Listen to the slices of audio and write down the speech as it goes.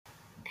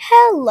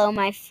Hello,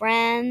 my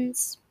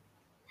friends.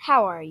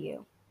 How are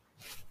you?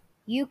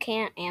 You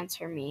can't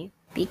answer me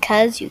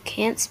because you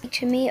can't speak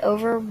to me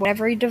over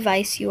whatever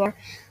device you are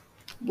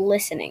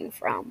listening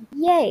from.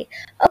 Yay.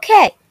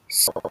 Okay,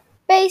 so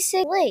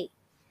basically,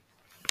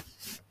 I'm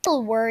a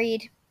little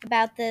worried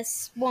about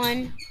this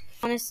one,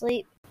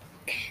 honestly,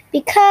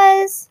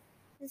 because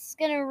this is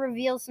going to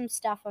reveal some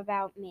stuff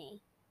about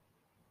me.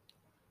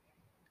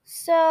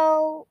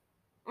 So,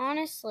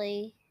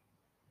 honestly,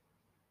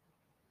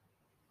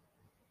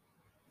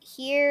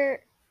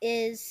 here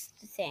is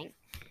the thing.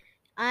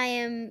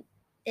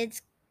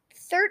 It's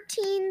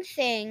 13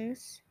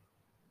 things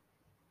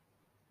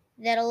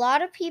that a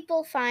lot of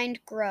people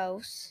find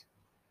gross,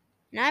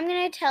 and I'm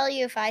going to tell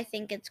you if I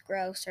think it's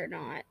gross or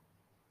not.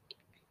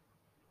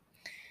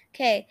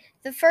 Okay,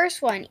 the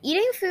first one,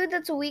 eating food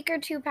that's a week or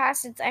two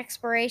past its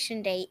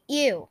expiration date.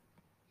 Ew.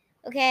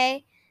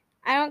 Okay,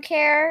 I don't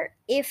care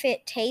if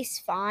it tastes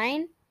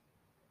fine.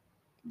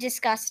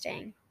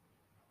 Disgusting.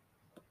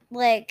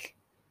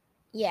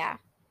 Yeah.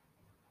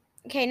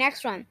 Okay,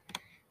 next one,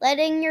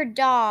 letting your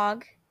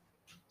dog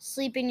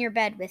sleep in your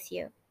bed with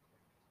you.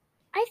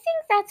 I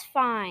think that's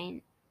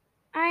fine.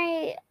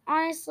 I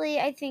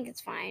think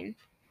it's fine.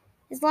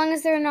 As long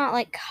as they're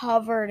not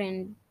covered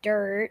in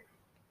dirt.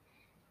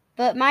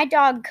 But my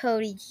dog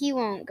Cody, he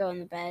won't go in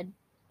the bed.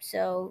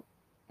 So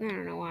I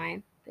don't know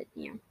why, but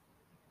yeah.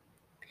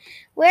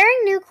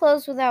 Wearing new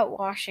clothes without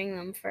washing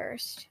them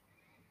first.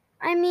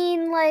 I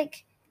mean,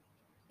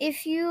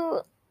 if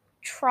you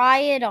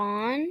trying it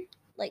on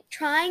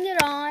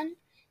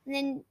and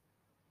then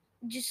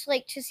just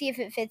to see if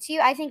it fits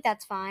you, I think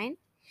that's fine.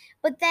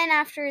 But then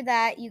after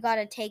that, you got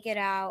to take it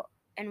out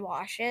and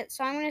wash it.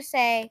 So I'm going to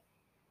say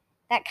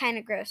that kind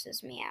of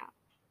grosses me out.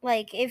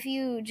 If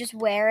you just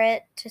wear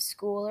it to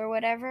school or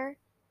whatever,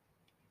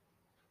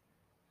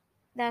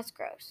 that's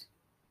gross.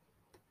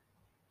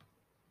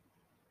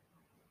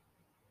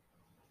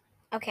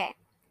 Okay.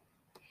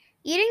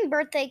 Eating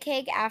birthday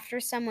cake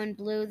after someone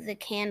blew the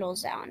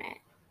candles on it.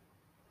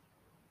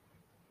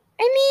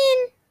 I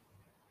mean,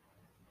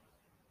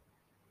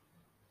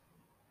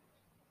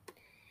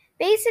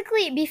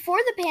 basically, before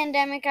the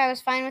pandemic, I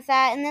was fine with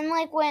that. And then,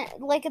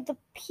 at the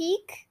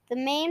peak, the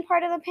main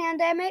part of the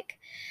pandemic,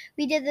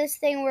 we did this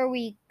thing where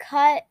we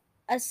cut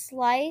a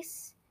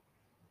slice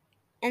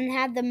and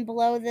had them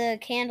blow the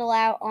candle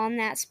out on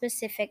that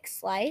specific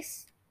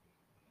slice.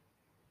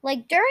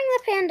 During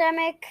the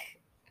pandemic,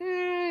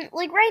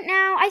 right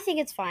now, I think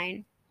it's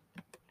fine.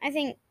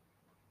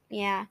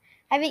 Yeah.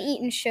 I haven't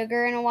eaten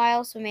sugar in a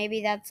while, so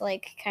maybe that's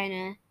kind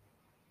of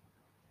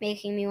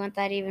making me want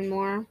that even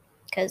more,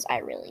 because I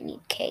really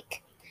need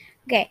cake.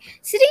 Okay,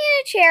 sitting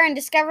in a chair and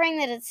discovering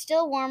that it's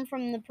still warm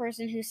from the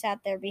person who sat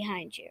there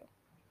behind you.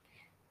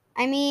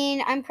 I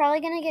mean, I'm probably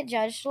going to get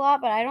judged a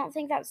lot, but I don't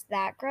think that's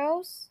that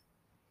gross.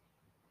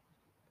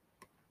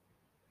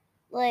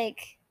 I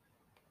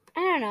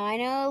don't know. I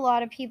know a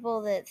lot of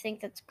people that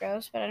think that's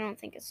gross, but I don't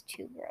think it's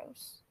too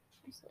gross,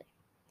 honestly.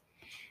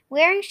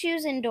 Wearing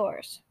shoes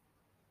indoors.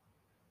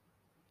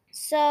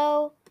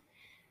 So,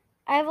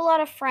 I have a lot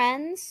of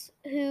friends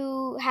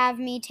who have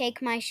me take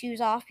my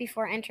shoes off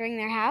before entering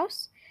their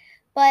house,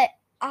 but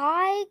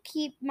I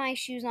keep my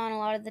shoes on a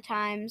lot of the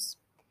times,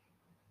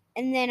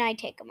 and then I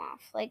take them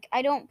off.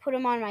 I don't put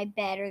them on my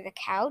bed or the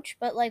couch,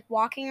 but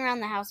walking around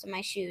the house in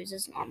my shoes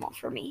is normal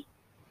for me.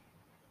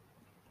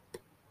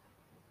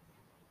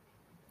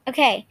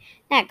 Okay,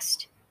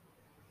 next.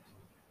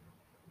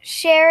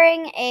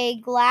 Sharing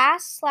a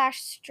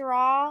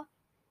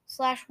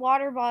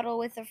glass/straw/water bottle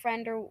with a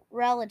friend or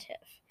relative.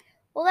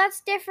 Well,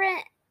 that's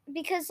different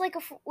because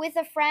with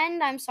a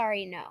friend, I'm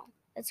sorry, no.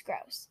 That's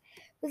gross.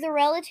 With a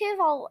relative,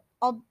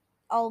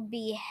 I'll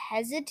be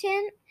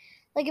hesitant.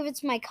 If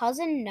it's my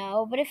cousin,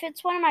 no, but if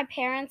it's one of my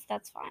parents,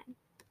 that's fine.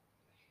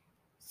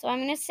 So I'm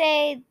going to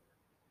say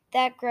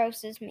that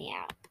grosses me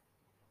out.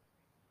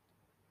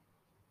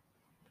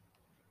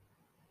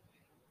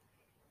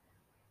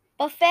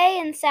 Buffet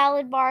and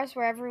salad bars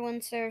where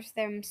everyone serves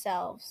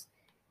themselves.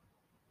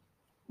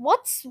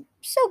 What's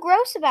so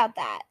gross about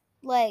that?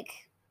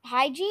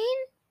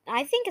 Hygiene?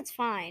 I think it's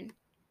fine.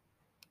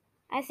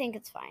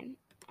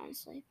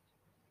 Honestly.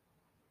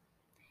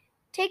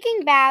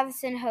 Taking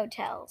baths in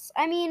hotels.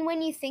 I mean,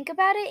 when you think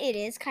about it, it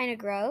is kind of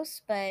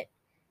gross, but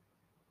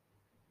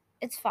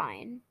it's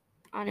fine,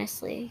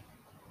 honestly.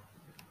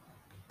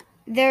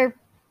 They're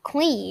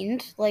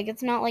cleaned.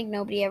 It's not like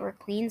nobody ever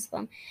cleans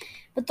them.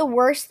 But the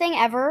worst thing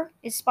ever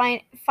is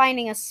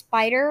finding a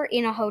spider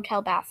in a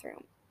hotel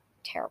bathroom.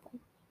 Terrible.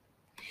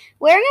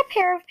 Wearing a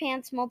pair of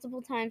pants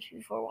multiple times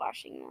before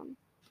washing them.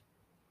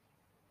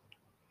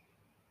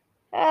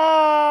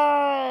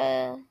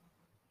 I'm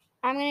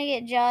going to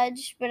get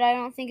judged, but I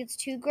don't think it's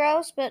too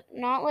gross, but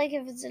not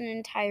if it's an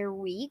entire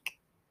week.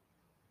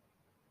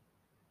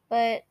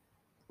 But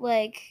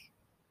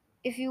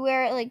if you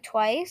wear it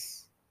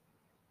twice,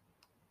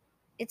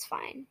 it's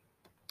fine.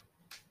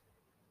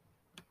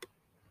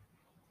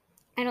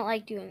 I don't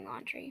like doing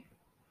laundry.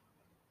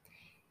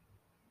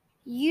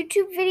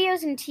 YouTube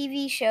videos and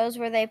TV shows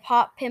where they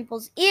pop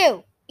pimples.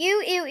 Ew!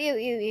 Ew, ew, ew,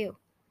 ew, ew.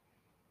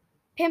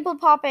 Pimple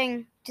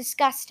popping,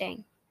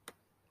 disgusting.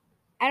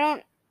 I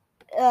don't,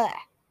 ugh.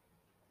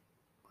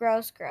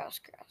 Gross, gross,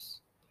 gross.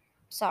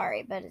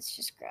 Sorry, but it's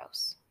just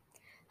gross.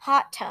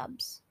 Hot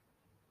tubs.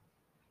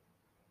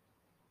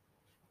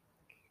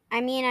 I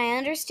mean, I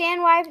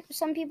understand why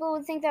some people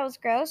would think that was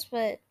gross,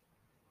 but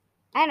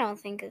I don't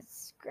think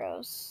it's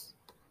gross.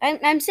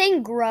 I'm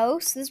saying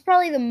gross. This is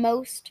probably the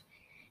most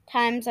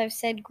times I've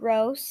said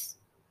gross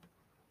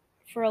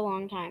for a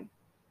long time.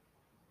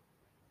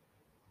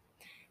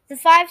 The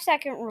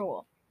 5-second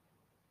rule.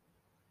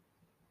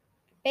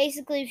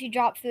 Basically, if you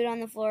drop food on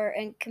the floor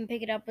and can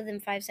pick it up within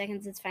 5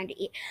 seconds, it's fine to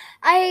eat.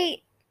 I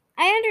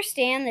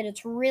understand that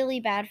it's really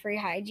bad for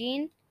your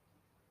hygiene,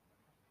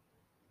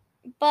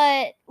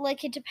 but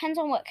like it depends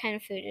on what kind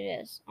of food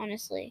it is,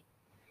 honestly.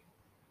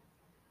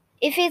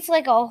 If it's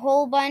like a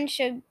whole bunch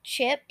of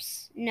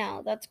chips,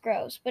 no, that's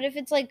gross. But if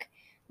it's like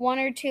 1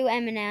 or 2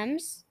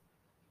 M&Ms,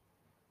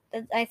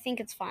 I think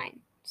it's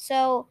fine.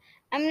 So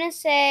I'm gonna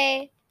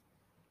say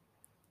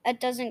it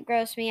doesn't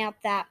gross me out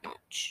that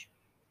much.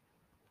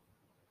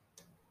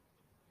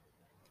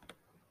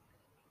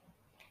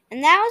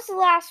 And that was the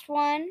last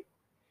one.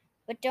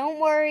 But don't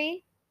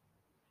worry.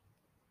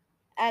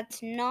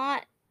 That's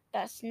not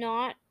the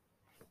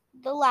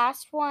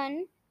last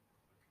one.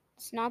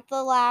 It's not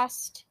the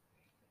last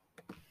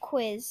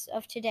quiz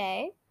of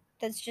today.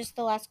 That's just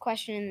the last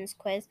question in this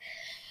quiz.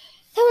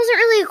 That wasn't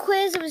really a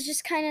quiz. It was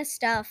just kind of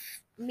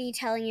stuff. Me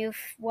telling you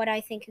what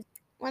I think.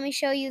 Let me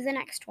show you the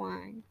next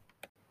one.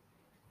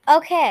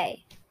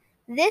 Okay.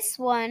 This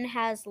one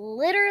has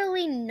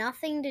literally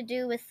nothing to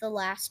do with the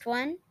last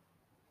one.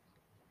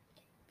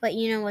 But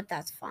you know what?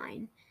 That's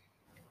fine.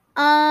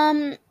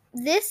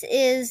 This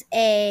is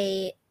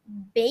a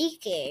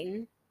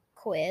baking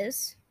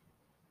quiz.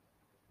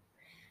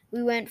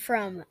 We went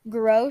from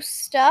gross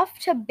stuff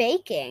to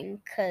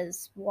baking,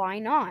 because why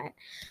not?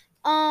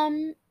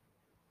 I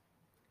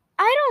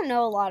don't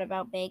know a lot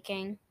about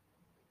baking,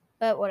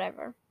 but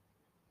whatever.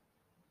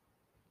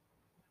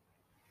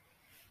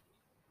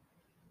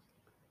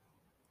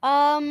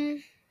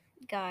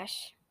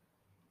 Gosh.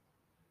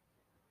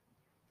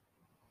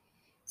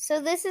 So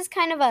this is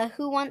kind of a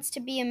Who Wants to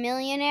Be a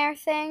Millionaire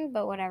thing,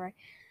 but whatever.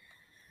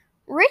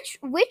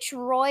 Which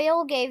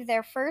royal gave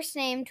their first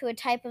name to a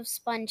type of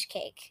sponge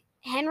cake?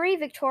 Henry,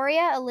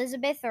 Victoria,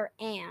 Elizabeth, or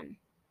Anne?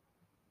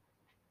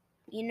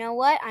 You know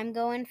what? I'm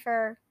going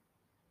for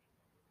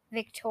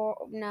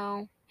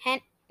no.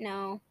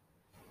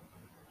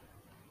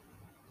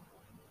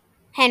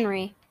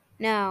 Henry.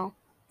 No.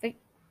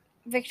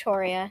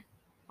 Victoria.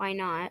 Why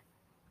not?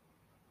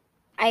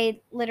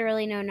 I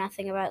literally know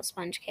nothing about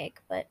sponge cake,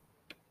 but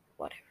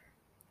whatever.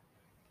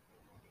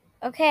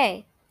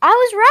 Okay. I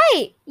was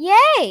right!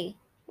 Yay!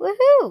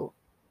 Woohoo!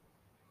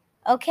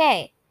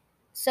 Okay.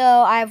 So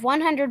I have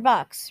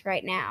 $100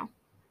 right now.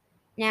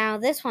 Now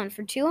this one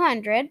for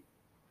 200.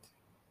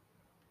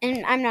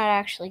 And I'm not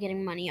actually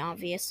getting money,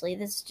 obviously.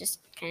 This is just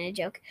kind of a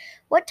joke.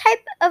 What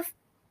type of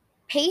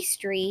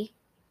pastry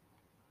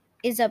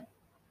is a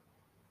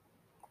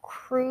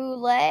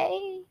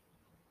croulet?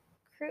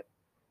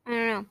 I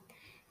don't know.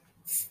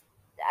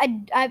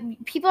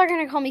 People are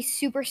going to call me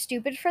super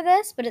stupid for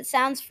this, but it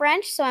sounds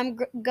French, so I'm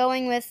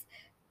going with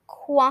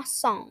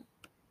croissant.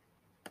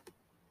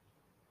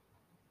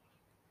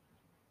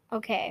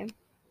 Okay.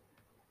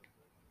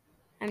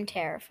 I'm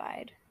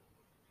terrified.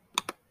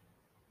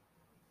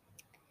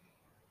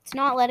 It's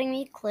not letting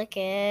me click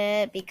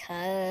it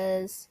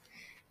because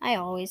I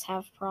always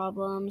have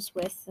problems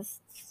with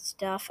this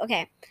stuff.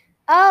 Okay.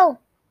 Oh,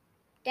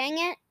 dang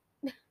it.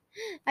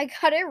 I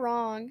got it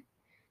wrong.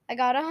 I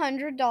got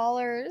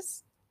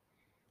 $100.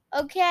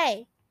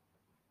 Okay.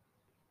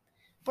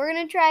 We're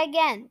going to try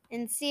again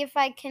and see if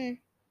I can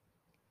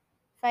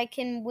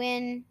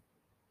win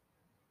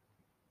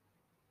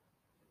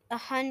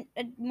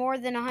more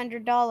than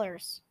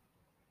 $100.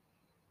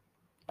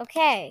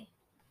 Okay.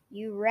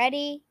 You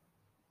ready?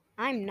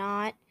 I'm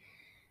not.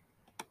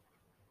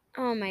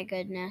 Oh my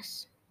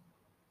goodness.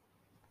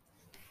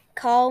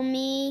 Call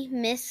me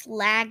Miss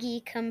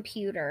Laggy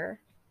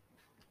Computer.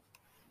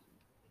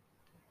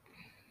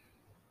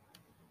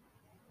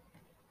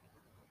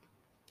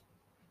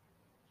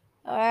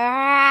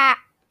 Ah!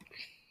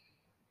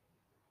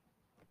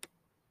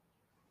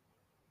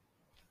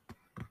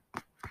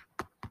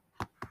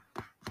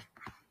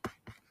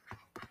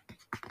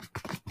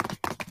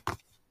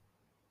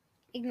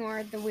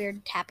 Ignore the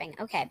weird tapping.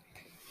 Okay.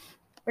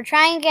 We're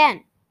trying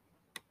again.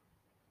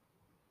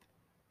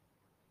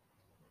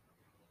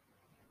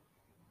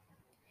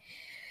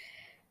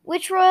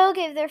 Which royal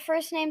gave their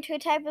first name to a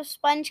type of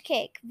sponge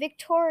cake?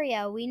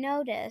 Victoria, we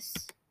notice.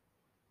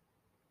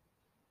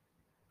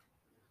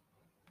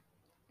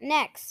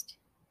 Next.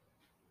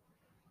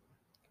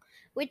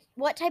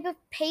 What type of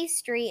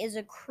pastry is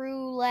a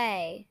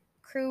croulet?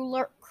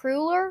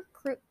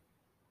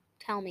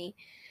 Tell me.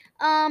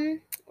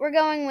 We're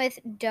going with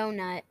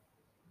donut.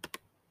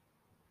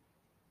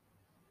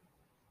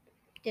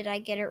 Did I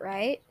get it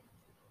right?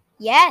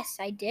 Yes,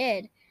 I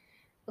did.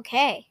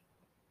 Okay.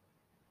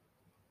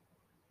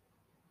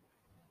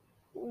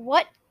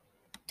 what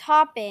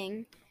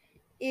topping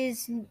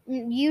is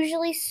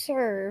usually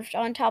served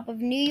on top of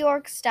New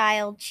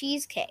York-style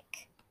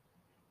cheesecake?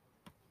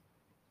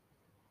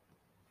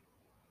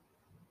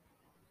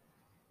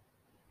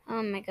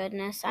 Oh my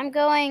goodness. I'm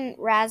going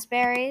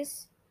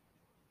raspberries.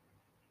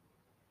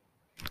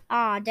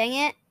 Aw, dang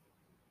it.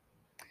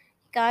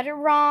 Got it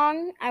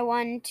wrong. I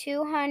won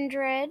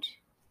 200.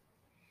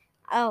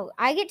 Oh,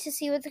 I get to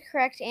see what the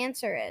correct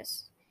answer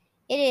is.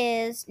 It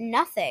is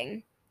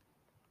nothing.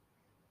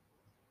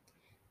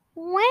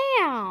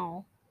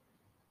 Wow.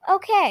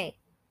 Okay.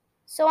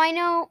 So I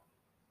know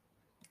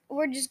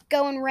we're just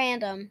going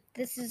random.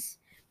 This is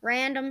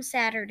random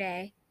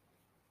Saturday.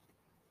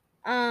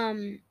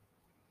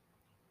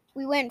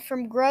 We went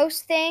from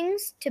gross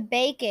things to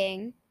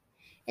baking,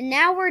 and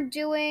now we're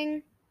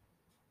doing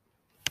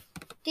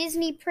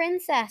Disney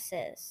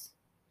princesses.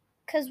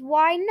 'Cause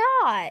why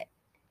not?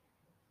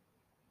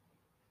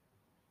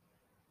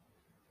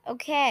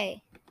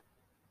 Okay.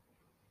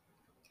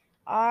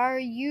 Are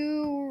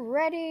you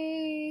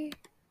ready?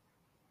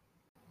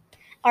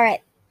 All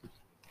right.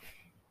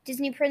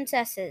 Disney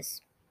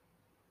princesses.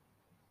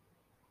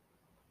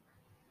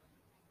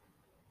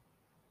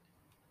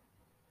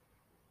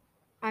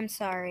 I'm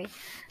sorry.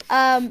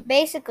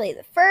 Basically,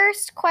 the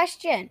first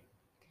question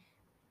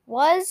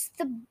was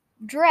the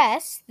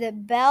dress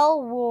that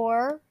Belle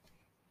wore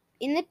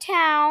in the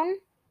town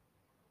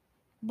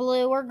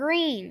blue or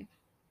green?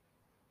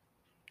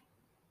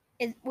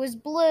 It was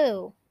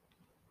blue,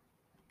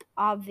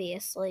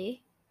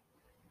 obviously.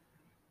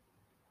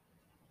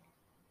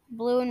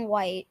 Blue and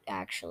white,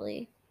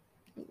 actually.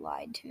 He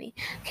lied to me.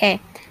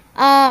 Okay.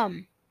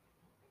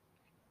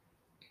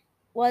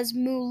 Was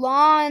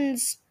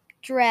Mulan's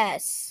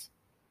dress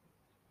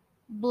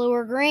blue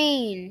or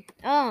green?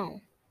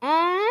 Oh.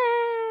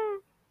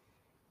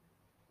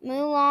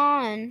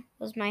 Mulan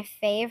was my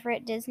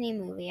favorite Disney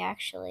movie,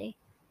 actually.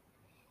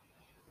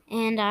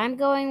 And I'm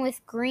going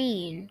with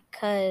green,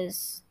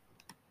 because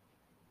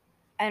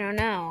I don't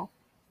know.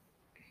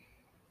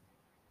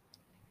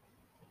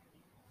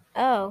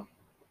 Oh,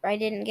 I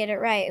didn't get it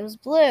right. It was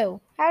blue.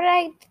 How did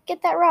I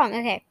get that wrong?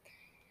 Okay.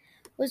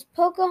 Was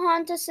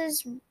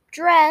Pocahontas's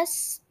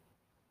dress,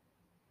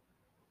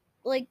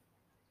 like,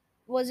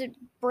 was it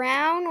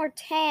brown or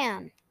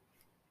tan?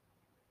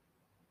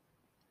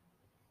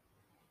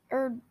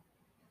 Or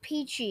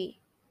peachy?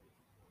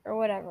 Or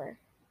whatever.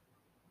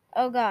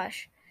 Oh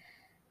gosh.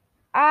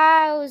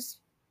 I was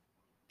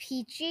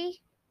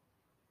peachy?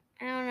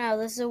 I don't know.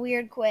 This is a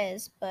weird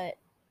quiz, but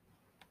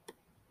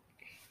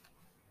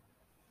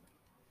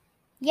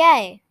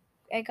yay.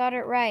 I got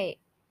it right.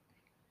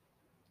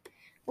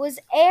 Was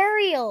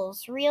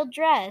Ariel's real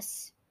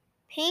dress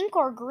pink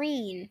or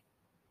green?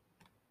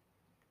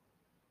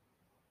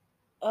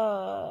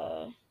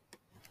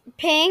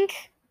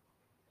 Pink?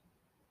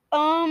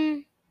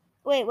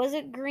 Wait, was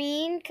it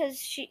green?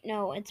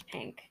 No, it's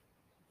pink.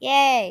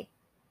 Yay.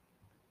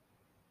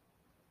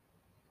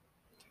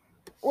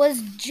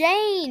 Was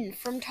Jane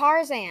from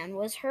Tarzan,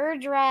 was her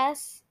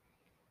dress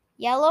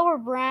yellow or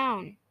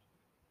brown?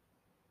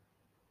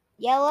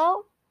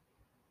 Yellow?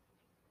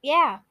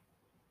 Yeah,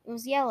 it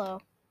was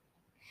yellow.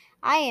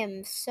 I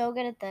am so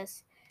good at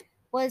this.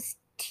 Was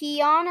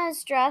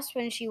Tiana's dress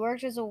when she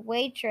worked as a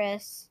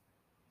waitress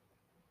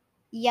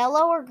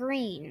yellow or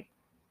green?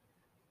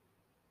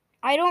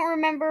 I don't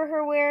remember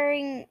her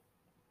wearing,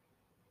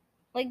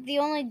 like, the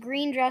only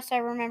green dress I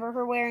remember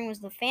her wearing was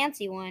the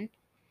fancy one.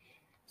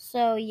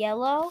 So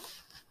yellow?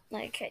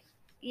 Like,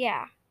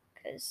 yeah,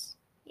 because,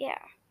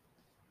 yeah.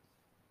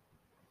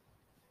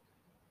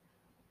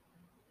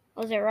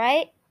 Was it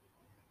right?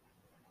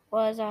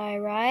 Was I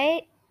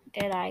right?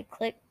 Did I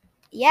click?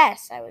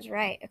 Yes, I was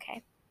right.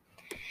 Okay.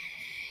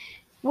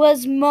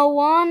 Was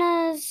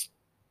Moana's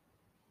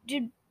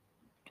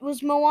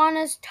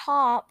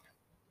top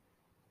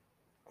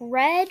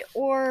red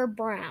or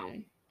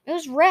brown? It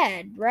was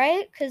red,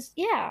 right? Because,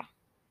 yeah,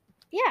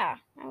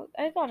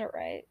 I got it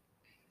right.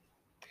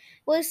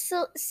 Was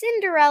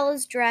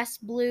Cinderella's dress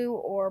blue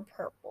or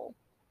purple?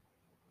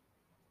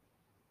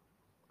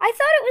 I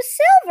thought it was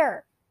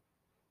silver.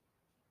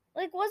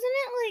 Like, wasn't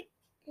it like,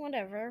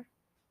 whatever.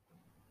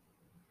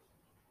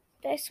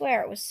 I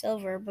swear it was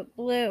silver, but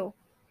blue.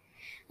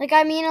 Like,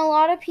 I mean, a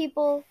lot of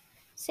people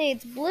say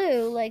it's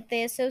blue, like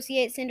they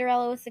associate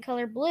Cinderella with the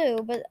color blue,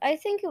 but I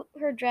think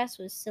her dress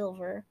was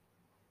silver.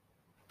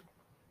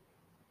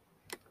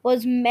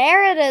 Was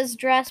Merida's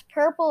dress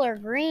purple or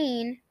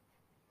green?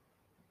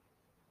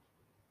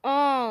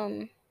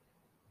 I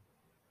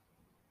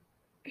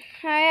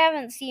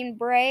haven't seen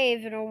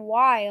Brave in a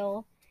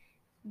while.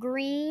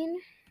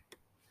 Green?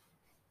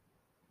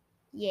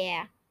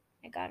 Yeah,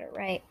 I got it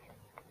right.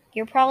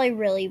 You're probably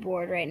really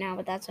bored right now,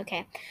 but that's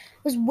okay.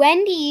 Was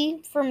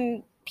Wendy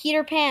from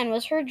Peter Pan,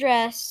 was her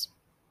dress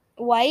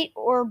white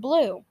or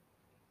blue?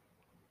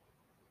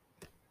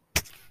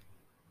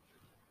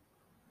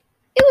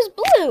 It was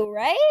blue,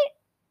 right?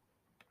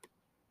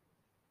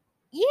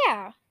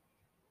 Yeah,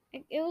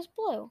 it was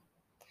blue.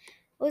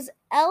 Was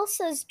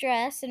Elsa's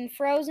dress in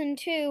Frozen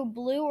 2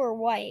 blue or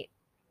white?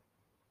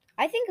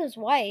 I think it was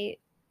white,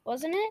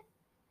 wasn't it?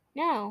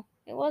 No,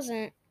 it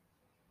wasn't.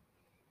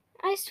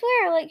 I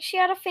swear, like, she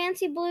had a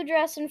fancy blue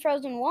dress in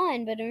Frozen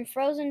 1, but in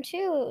Frozen 2,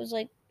 it was,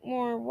 like,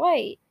 more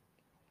white.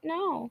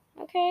 No,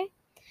 okay.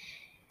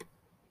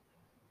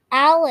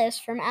 Alice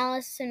from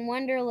Alice in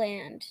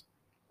Wonderland.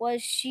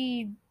 Was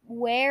she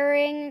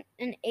wearing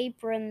an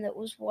apron that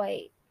was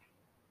white?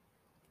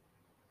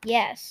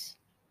 Yes.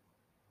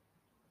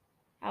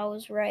 I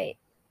was right.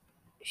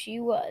 She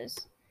was.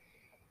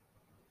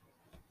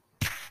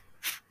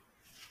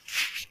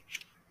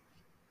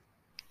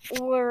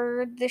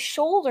 Were the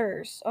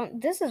shoulders,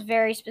 this is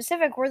very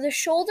specific, were the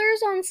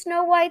shoulders on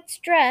Snow White's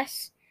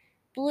dress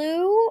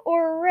blue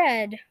or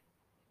red?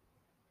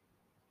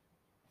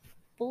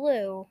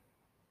 Blue,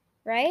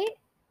 right?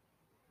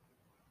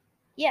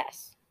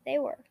 Yes, they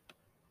were.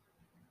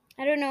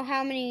 I don't know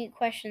how many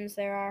questions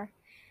there are.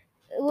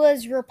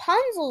 Was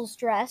Rapunzel's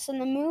dress in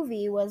the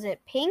movie, was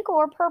it pink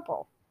or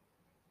purple?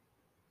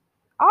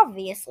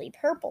 Obviously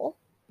purple.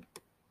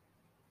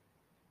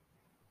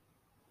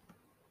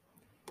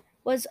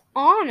 Was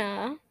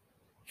Anna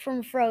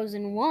from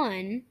Frozen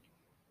 1,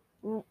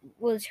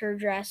 was her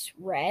dress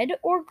red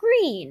or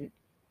green?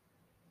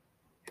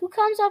 Who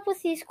comes up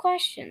with these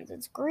questions?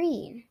 It's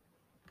green.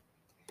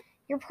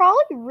 You're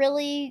probably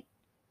really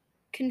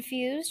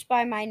confused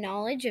by my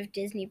knowledge of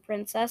Disney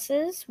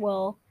princesses.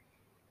 Well,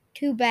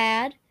 too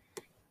bad.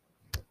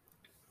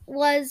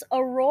 Was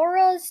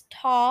Aurora's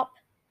top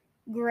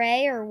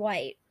gray or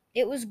white?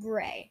 It was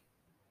gray.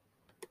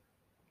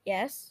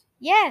 Yes?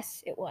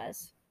 Yes, it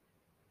was.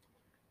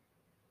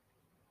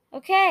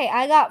 Okay,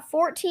 I got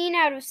 14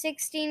 out of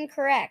 16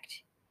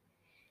 correct.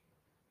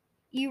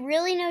 You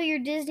really know your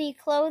Disney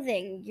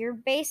clothing. You're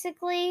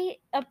basically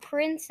a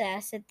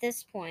princess at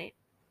this point.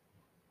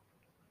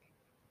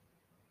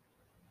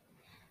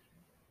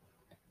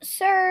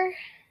 Sir,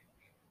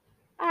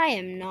 I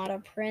am not a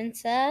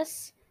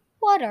princess.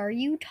 What are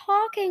you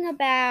talking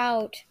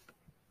about?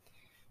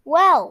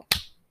 Well,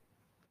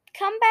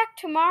 come back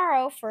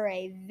tomorrow for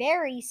a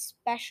very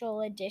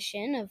special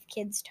edition of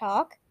Kids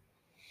Talk.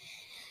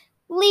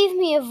 Leave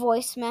me a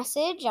voice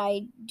message.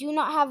 I do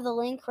not have the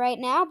link right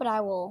now, but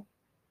I will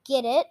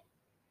get it.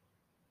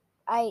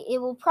 It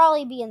will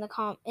probably be in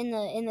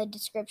the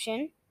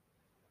description.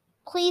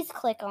 Please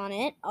click on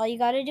it. All you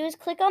got to do is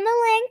click on the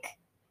link.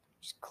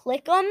 Just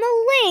click on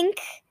the link,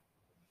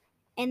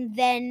 and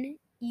then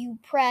you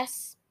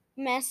press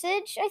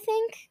message, I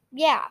think.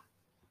 Yeah.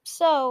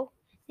 So,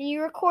 then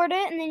you record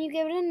it, and then you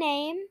give it a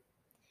name.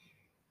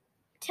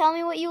 Tell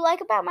me what you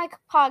like about my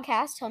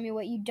podcast. Tell me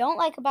what you don't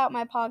like about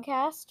my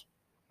podcast.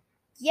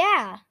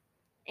 Yeah.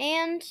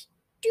 And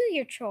do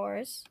your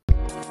chores.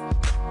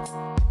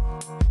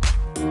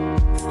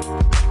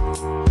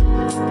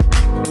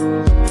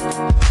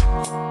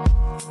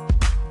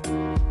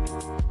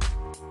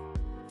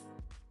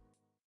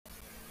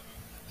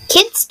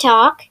 Kids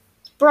Talk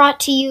is brought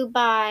to you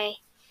by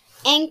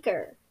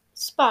Anchor,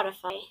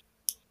 Spotify,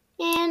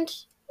 and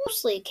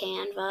mostly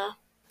Canva.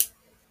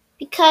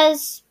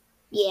 Because,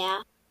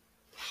 yeah,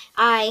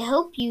 I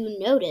hope you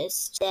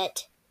noticed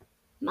that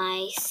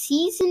my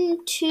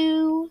season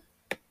 2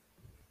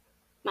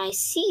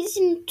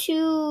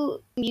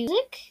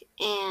 music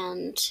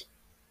and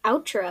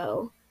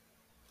outro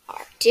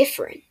are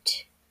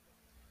different.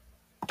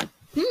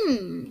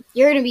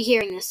 You're going to be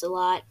hearing this a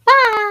lot.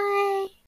 Bye!